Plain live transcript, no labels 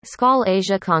Skal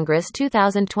Asia Congress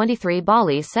 2023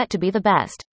 Bali set to be the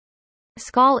best.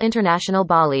 Skal International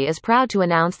Bali is proud to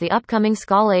announce the upcoming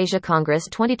Skal Asia Congress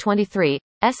 2023,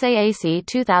 SAAC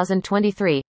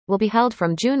 2023, will be held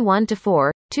from June 1 to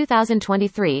 4,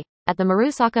 2023, at the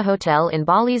Marusaka Hotel in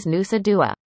Bali's Nusa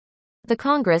Dua. The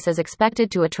Congress is expected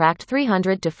to attract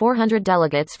 300 to 400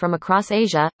 delegates from across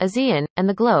Asia, ASEAN, and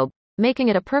the globe, making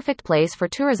it a perfect place for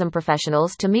tourism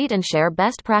professionals to meet and share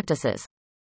best practices.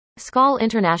 Skal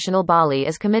International Bali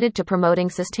is committed to promoting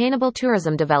sustainable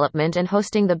tourism development and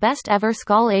hosting the best ever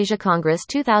Skal Asia Congress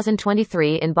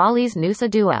 2023 in Bali's Nusa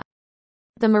Dua.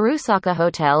 The Marusaka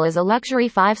Hotel is a luxury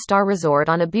 5-star resort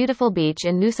on a beautiful beach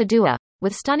in Nusa Dua,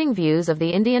 with stunning views of the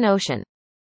Indian Ocean.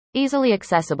 Easily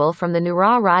accessible from the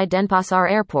Ngurah Rai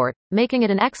Denpasar Airport, making it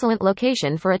an excellent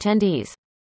location for attendees.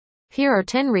 Here are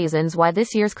 10 reasons why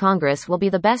this year's Congress will be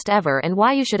the best ever and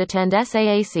why you should attend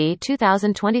SAAC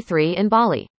 2023 in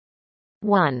Bali.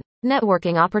 1.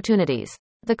 Networking opportunities.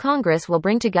 The Congress will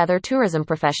bring together tourism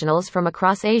professionals from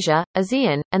across Asia,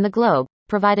 ASEAN, and the globe,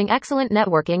 providing excellent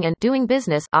networking and doing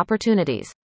business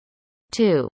opportunities.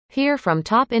 2. Hear from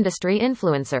top industry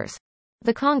influencers.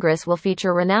 The Congress will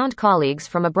feature renowned colleagues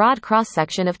from a broad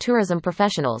cross-section of tourism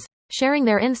professionals, sharing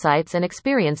their insights and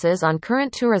experiences on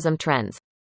current tourism trends.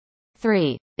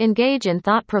 3. Engage in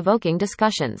thought-provoking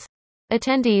discussions.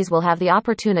 Attendees will have the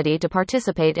opportunity to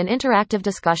participate in interactive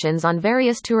discussions on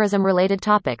various tourism-related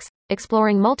topics,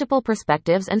 exploring multiple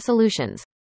perspectives and solutions.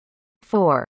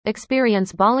 4.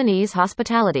 Experience Balinese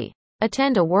hospitality.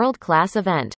 Attend a world-class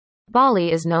event.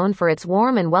 Bali is known for its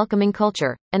warm and welcoming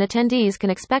culture, and attendees can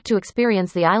expect to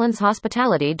experience the island's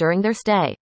hospitality during their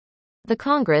stay. The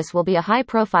Congress will be a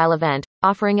high-profile event,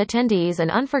 offering attendees an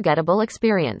unforgettable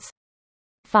experience.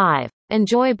 5.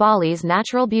 Enjoy Bali's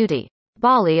natural beauty.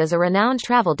 Bali is a renowned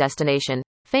travel destination,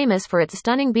 famous for its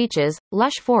stunning beaches,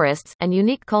 lush forests, and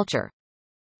unique culture.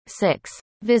 6.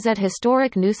 Visit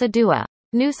historic Nusa Dua.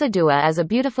 Nusa Dua is a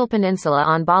beautiful peninsula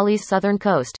on Bali's southern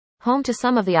coast, home to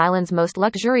some of the island's most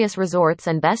luxurious resorts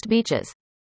and best beaches.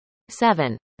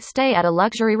 7. Stay at a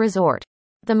luxury resort.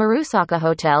 The Marusaka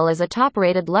Hotel is a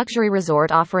top-rated luxury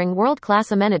resort offering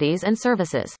world-class amenities and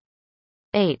services.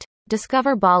 8.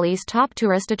 Discover Bali's top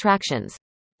tourist attractions.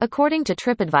 According to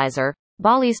TripAdvisor,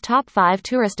 Bali's top 5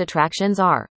 tourist attractions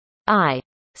are: I.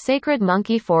 Sacred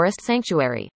Monkey Forest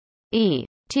Sanctuary. E.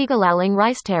 Tigalaling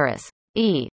Rice Terrace.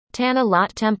 E. Tanah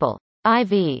Lot Temple.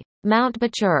 IV. Mount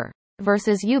Batur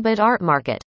versus Ubud Art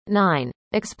Market. 9.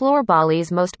 Explore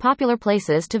Bali's most popular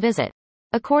places to visit.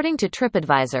 According to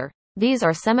TripAdvisor, these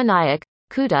are Seminayak,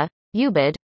 Kuta,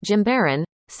 Ubud, Jimbaran,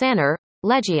 Sanur,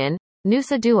 Legian,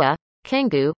 Nusa Dua,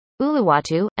 Canggu,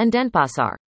 Uluwatu, and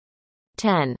Denpasar.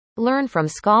 10. Learn from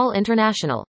Skal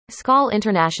International. Skal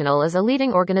International is a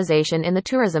leading organization in the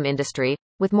tourism industry,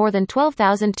 with more than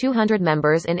 12,200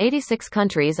 members in 86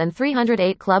 countries and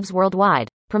 308 clubs worldwide,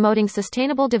 promoting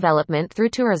sustainable development through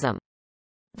tourism.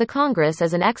 The Congress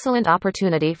is an excellent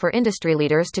opportunity for industry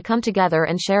leaders to come together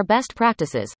and share best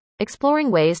practices,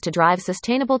 exploring ways to drive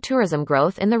sustainable tourism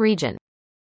growth in the region.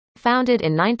 Founded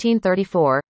in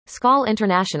 1934, Skal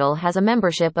International has a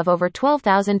membership of over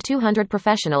 12,200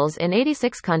 professionals in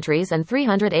 86 countries and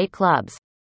 308 clubs.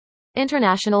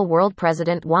 International World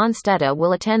President Juan Stetta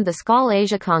will attend the Skal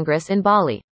Asia Congress in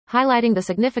Bali, highlighting the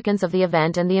significance of the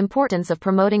event and the importance of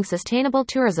promoting sustainable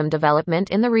tourism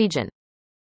development in the region.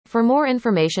 For more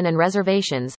information and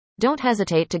reservations, don't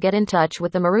hesitate to get in touch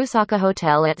with the Marusaka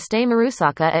Hotel at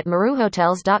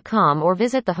staymarusaka@maruhotels.com or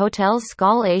visit the hotel's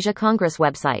Skal Asia Congress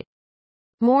website.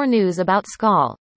 More news about Skal.